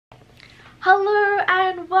Hello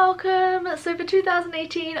and welcome! So for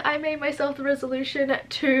 2018 I made myself the resolution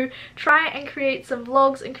to try and create some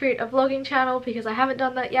vlogs and create a vlogging channel because I haven't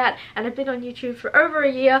done that yet and I've been on YouTube for over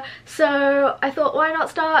a year, so I thought why not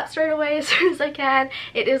start straight away as soon as I can.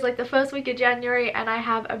 It is like the first week of January and I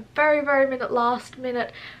have a very last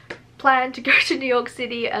minute plan to go to New York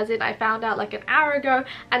City, as in I found out like an hour ago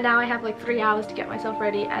and now I have like 3 hours to get myself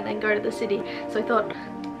ready and then go to the city. So I thought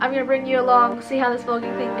I'm gonna bring you along, see how this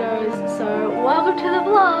vlogging thing goes. So welcome to the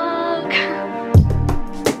vlog!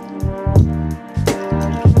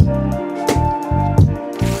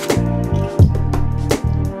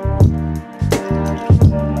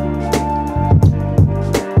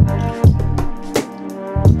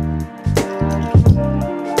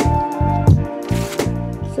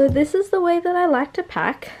 So this is the way that I like to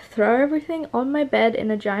pack. Throw everything on my bed in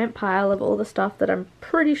a giant pile of all the stuff that I'm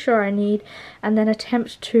pretty sure I need, and then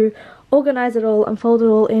attempt to organize it all and fold it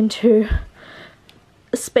all into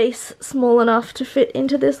a space small enough to fit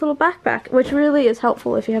into this little backpack, which really is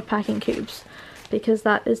helpful if you have packing cubes, because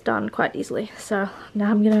that is done quite easily. So now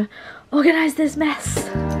I'm gonna organize this mess.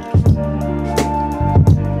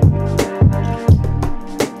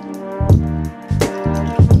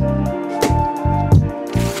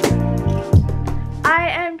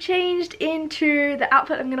 Changed into the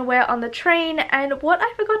outfit I'm gonna wear on the train, and what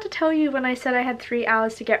I forgot to tell you when I said I had 3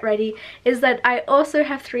 hours to get ready is that I also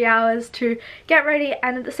have 3 hours to get ready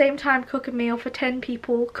and at the same time cook a meal for 10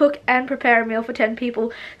 people, cook and prepare a meal for 10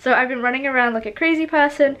 people. So I've been running around like a crazy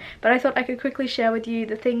person, but I thought I could quickly share with you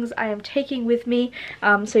the things I am taking with me,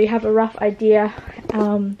 so you have a rough idea.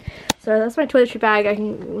 So that's my toiletry bag. I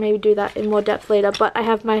can maybe do that in more depth later, but I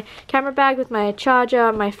have my camera bag with my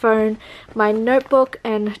charger, my phone, my notebook,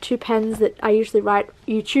 and 2 pens that I usually write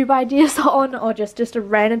YouTube ideas on, or just a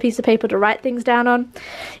random piece of paper to write things down on.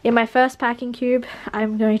 In my first packing cube,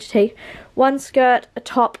 I'm going to take 1 skirt, a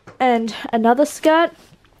top, and another skirt.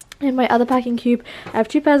 In my other packing cube, I have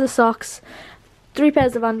 2 pairs of socks, 3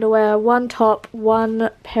 pairs of underwear, 1 top, 1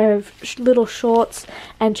 pair of little shorts,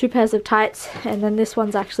 and 2 pairs of tights. And then this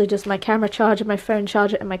one's actually just my camera charger, my phone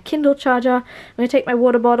charger, and my Kindle charger. I'm going to take my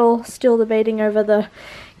water bottle, still debating over the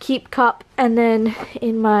keep cup, and then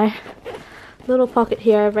in my little pocket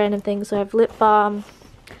here I have random things. So I have lip balm,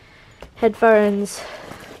 headphones,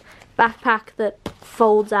 backpack that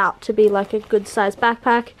folds out to be like a good sized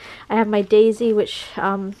backpack. I have my Daisy, which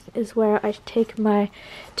is where I take my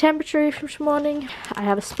temperature each morning. I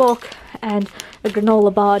have a spork and a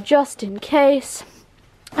granola bar just in case.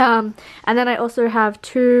 And then I also have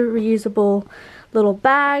 2 reusable little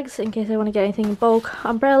bags in case I want to get anything in bulk.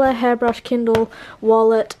 Umbrella, hairbrush, Kindle,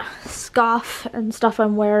 wallet, scarf, and stuff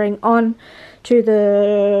I'm wearing on to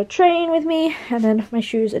the train with me. And then my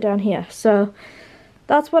shoes are down here. So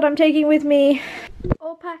that's what I'm taking with me.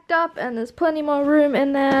 All packed up, and there's plenty more room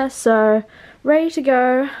in there, so ready to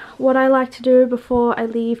go. What I like to do before I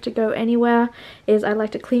leave to go anywhere is I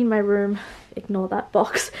like to clean my room. Ignore that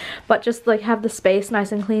box, but just like have the space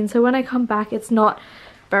nice and clean, so when I come back it's not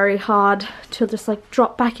very hard to just like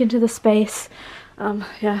drop back into the space.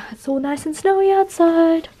 Yeah, it's all nice and snowy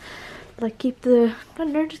outside. Like keep the, I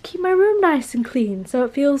don't know, just keep my room nice and clean so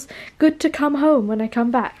it feels good to come home when I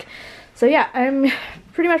come back. So yeah, I'm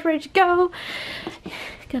pretty much ready to go.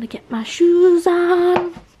 Gonna get my shoes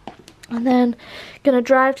on and then gonna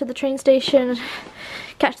drive to the train station,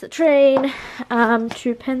 catch the train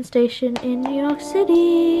to Penn Station in New York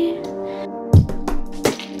City.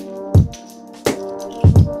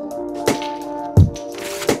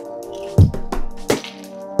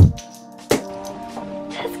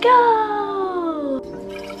 Let's go!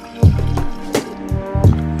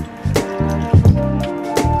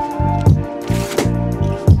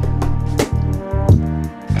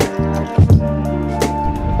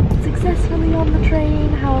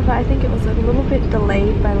 However, I think it was a little bit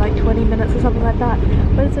delayed by like 20 minutes or something like that,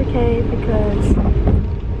 but it's okay because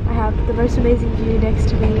I have the most amazing view next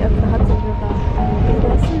to me of the Hudson River and we'll be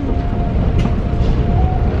there soon.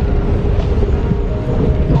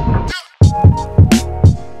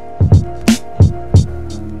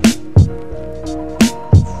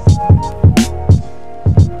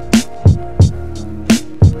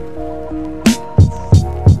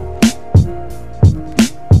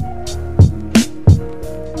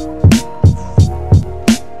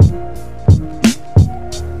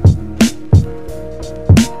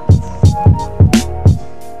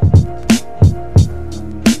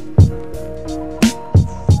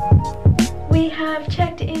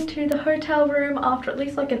 to the hotel room after at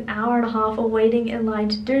least like an hour and a half of waiting in line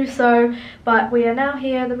to do so, but we are now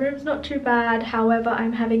here. The room's not too bad, however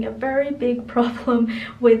I'm having a very big problem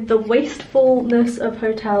with the wastefulness of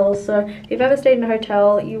hotels. So if you've ever stayed in a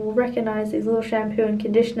hotel, you will recognize these little shampoo and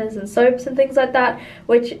conditioners and soaps and things like that,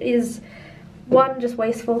 which is one, just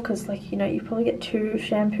wasteful because, like, you know, you probably get 2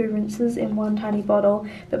 shampoo rinses in one tiny bottle.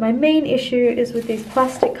 But my main issue is with these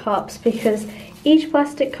plastic cups, because each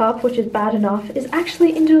plastic cup, which is bad enough, is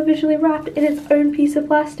actually individually wrapped in its own piece of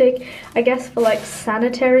plastic. I guess for like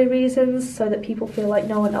sanitary reasons, so that people feel like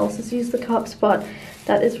no one else has used the cups, but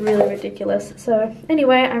that is really ridiculous. So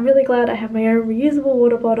anyway, I'm really glad I have my own reusable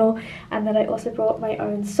water bottle, and that I also brought my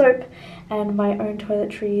own soap and my own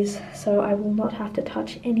toiletries, so I will not have to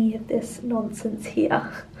touch any of this nonsense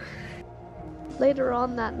here. Later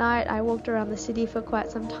on that night, I walked around the city for quite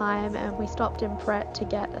some time, and we stopped in Pret to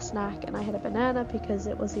get a snack, and I had a banana because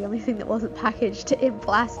it was the only thing that wasn't packaged in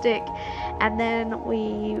plastic. And then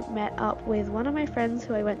we met up with one of my friends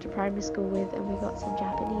who I went to primary school with, and we got some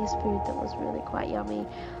Japanese food that was really quite yummy.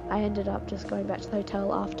 I ended up just going back to the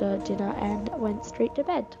hotel after dinner and went straight to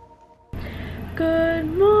bed. Good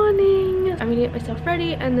morning! I'm gonna get myself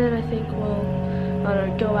ready, and then I think we'll, I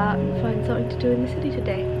don't know, go out and find something to do in the city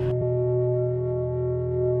today.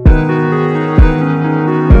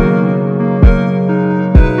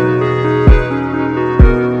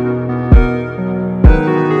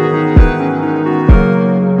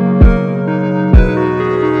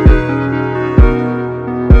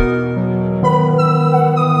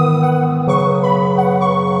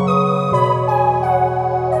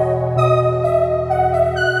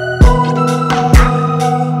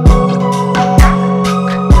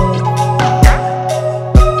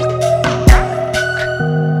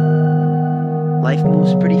 Life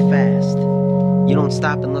moves pretty fast. You don't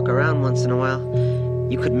stop and look around once in a while,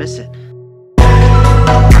 you could miss it.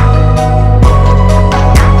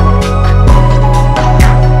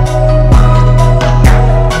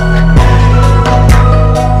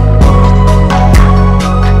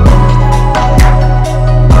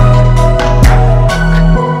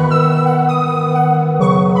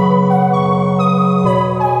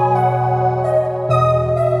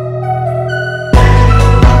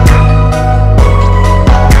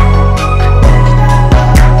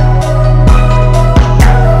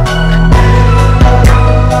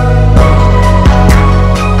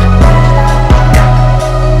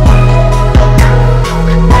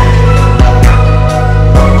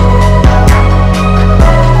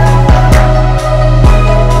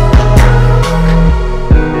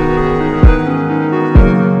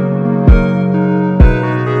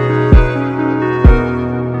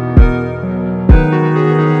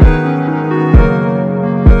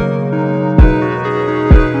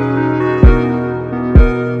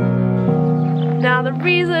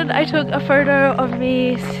 I took a photo of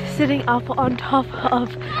me sitting up on top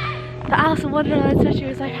of the Alice in Wonderland statue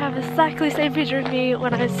is I have exactly the same picture of me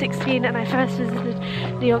when I was 16 and I first visited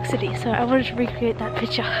New York City, so I wanted to recreate that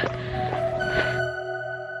picture.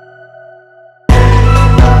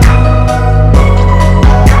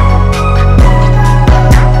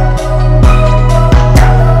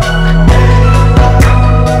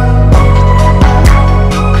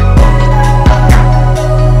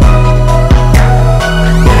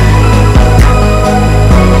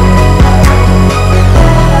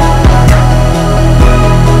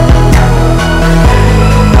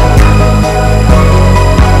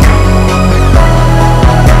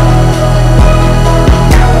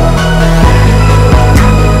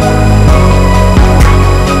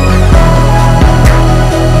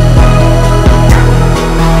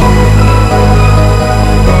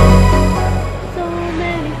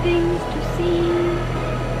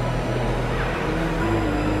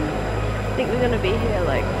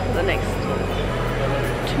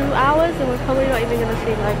 And we're probably not even going to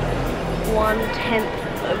see like 1/10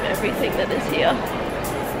 of everything that is here.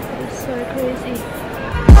 It's so crazy.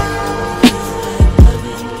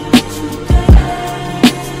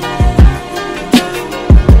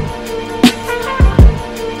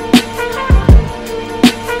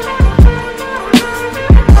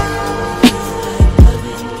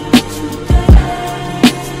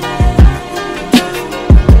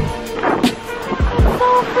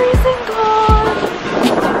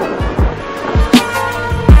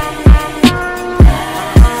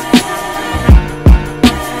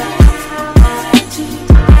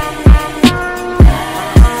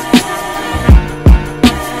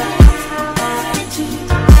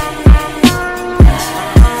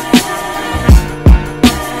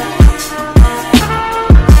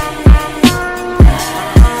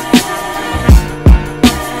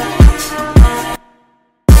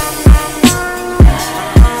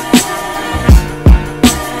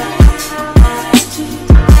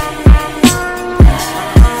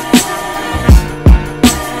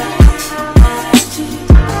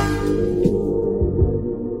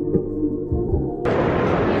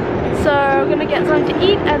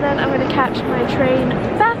 eat and then I'm going to catch my train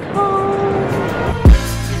back home.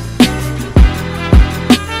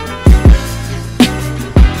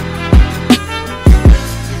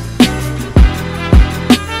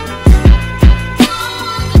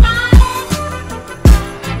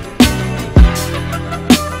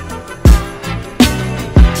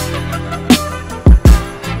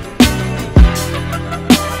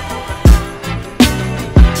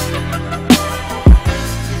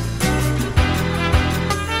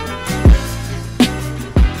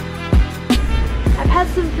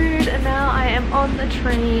 Some food and now I am on the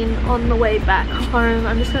train on the way back home.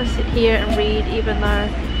 I'm just going to sit here and read even though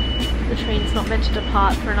the train's not meant to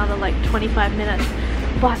depart for another like 25 minutes,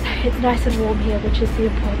 but it's nice and warm here, which is the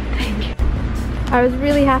important thing. I was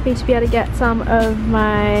really happy to be able to get some of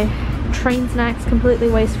my train snacks completely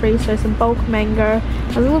waste free, so some bulk mango. I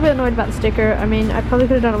was a little bit annoyed about the sticker. I mean, I probably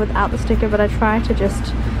could have done it without the sticker, but I tried to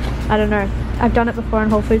just, I don't know, I've done it before in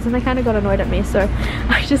Whole Foods and they kind of got annoyed at me, so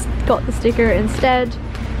I just got the sticker instead,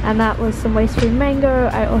 and that was some waste-free mango.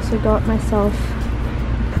 I also got myself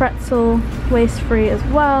pretzel waste-free as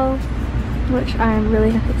well, which I am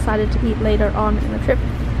really excited to eat later on in the trip.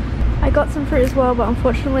 I got some fruit as well, but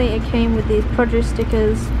unfortunately it came with these produce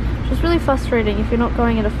stickers, which is really frustrating if you're not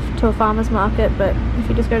going to a farmer's market, but if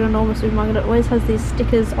you just go to a normal supermarket, it always has these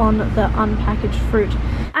stickers on the unpackaged fruit.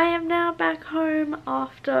 I am now back home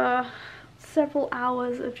after several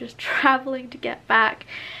hours of just traveling to get back,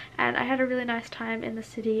 and I had a really nice time in the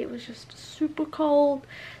city. It was just super cold,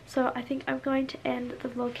 so I think I'm going to end the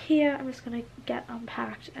vlog here. I'm just going to get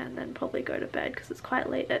unpacked and then probably go to bed because it's quite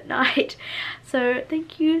late at night. So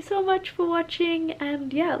thank you so much for watching,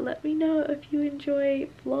 and yeah, let me know if you enjoy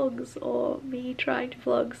vlogs or me trying to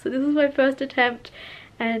vlog. So this is my first attempt,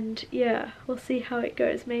 and yeah, we'll see how it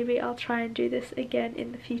goes. Maybe I'll try and do this again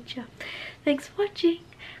in the future. Thanks for watching.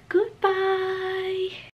 Goodbye.